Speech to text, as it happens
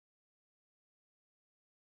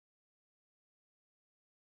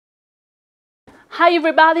Hi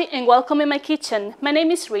everybody and welcome in my kitchen. My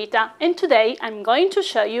name is Rita and today I'm going to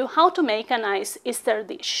show you how to make a nice Easter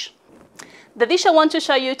dish. The dish I want to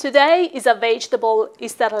show you today is a vegetable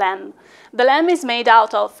Easter lamb. The lamb is made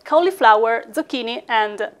out of cauliflower, zucchini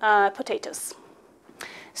and potatoes.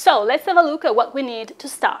 So let's have a look at what we need to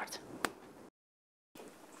start.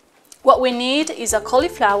 What we need is a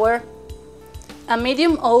cauliflower, a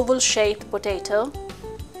medium oval shaped potato,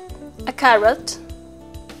 a carrot,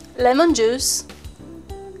 lemon juice,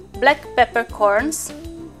 black peppercorns,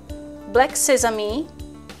 black sesame,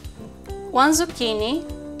 1 zucchini,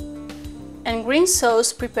 and green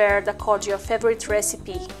sauce prepared according to your favorite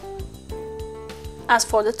recipe. As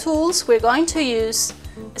for the tools, we're going to use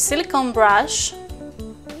a silicone brush,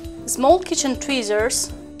 small kitchen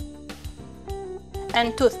tweezers,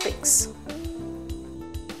 and toothpicks.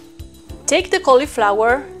 Take the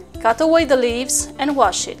cauliflower, cut away the leaves and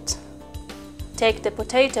wash it. Take the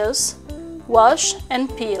potatoes, wash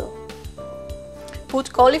and peel.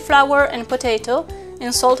 Put cauliflower and potato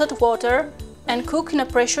in salted water and cook in a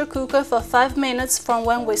pressure cooker for 5 minutes from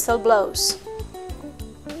when whistle blows.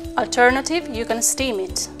 Alternative, you can steam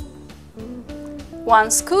it.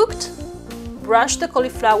 Once cooked, brush the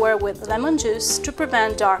cauliflower with lemon juice to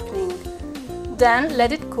prevent darkening. Then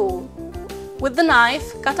let it cool. With the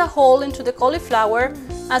knife, cut a hole into the cauliflower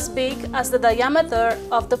as big as the diameter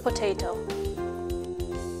of the potato.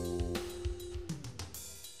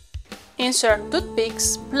 Insert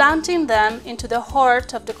toothpicks, planting them into the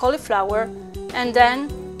heart of the cauliflower, and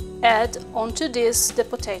then add onto this the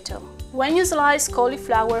potato. When you slice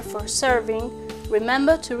cauliflower for serving,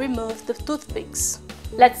 remember to remove the toothpicks.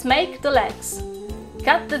 Let's make the legs.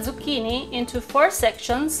 Cut the zucchini into 4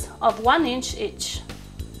 sections of 1 inch each.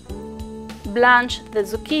 Blanch the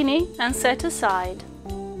zucchini and set aside.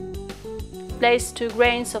 Place 2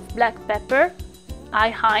 grains of black pepper, eye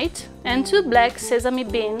height, and 2 black sesame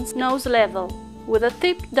beans nose level, with a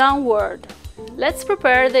tip downward. Let's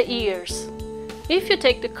prepare the ears. If you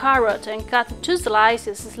take the carrot and cut 2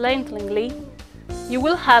 slices slantingly, you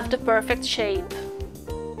will have the perfect shape.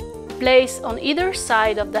 Place on either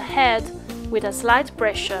side of the head with a slight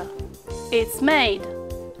pressure. It's made!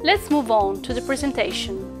 Let's move on to the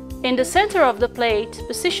presentation. In the center of the plate,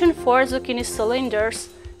 position 4 zucchini cylinders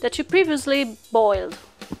that you previously boiled.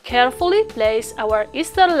 Carefully place our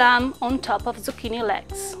Easter lamb on top of zucchini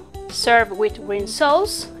legs. Serve with green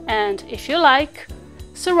sauce and, if you like,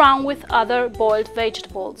 surround with other boiled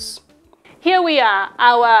vegetables. Here we are,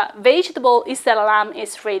 our vegetable Easter lamb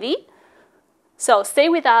is ready. So stay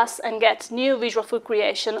with us and get new visual food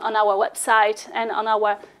creation on our website and on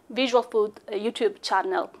our VisualFood YouTube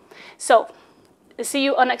channel. So see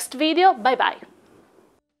you on next video. Bye bye.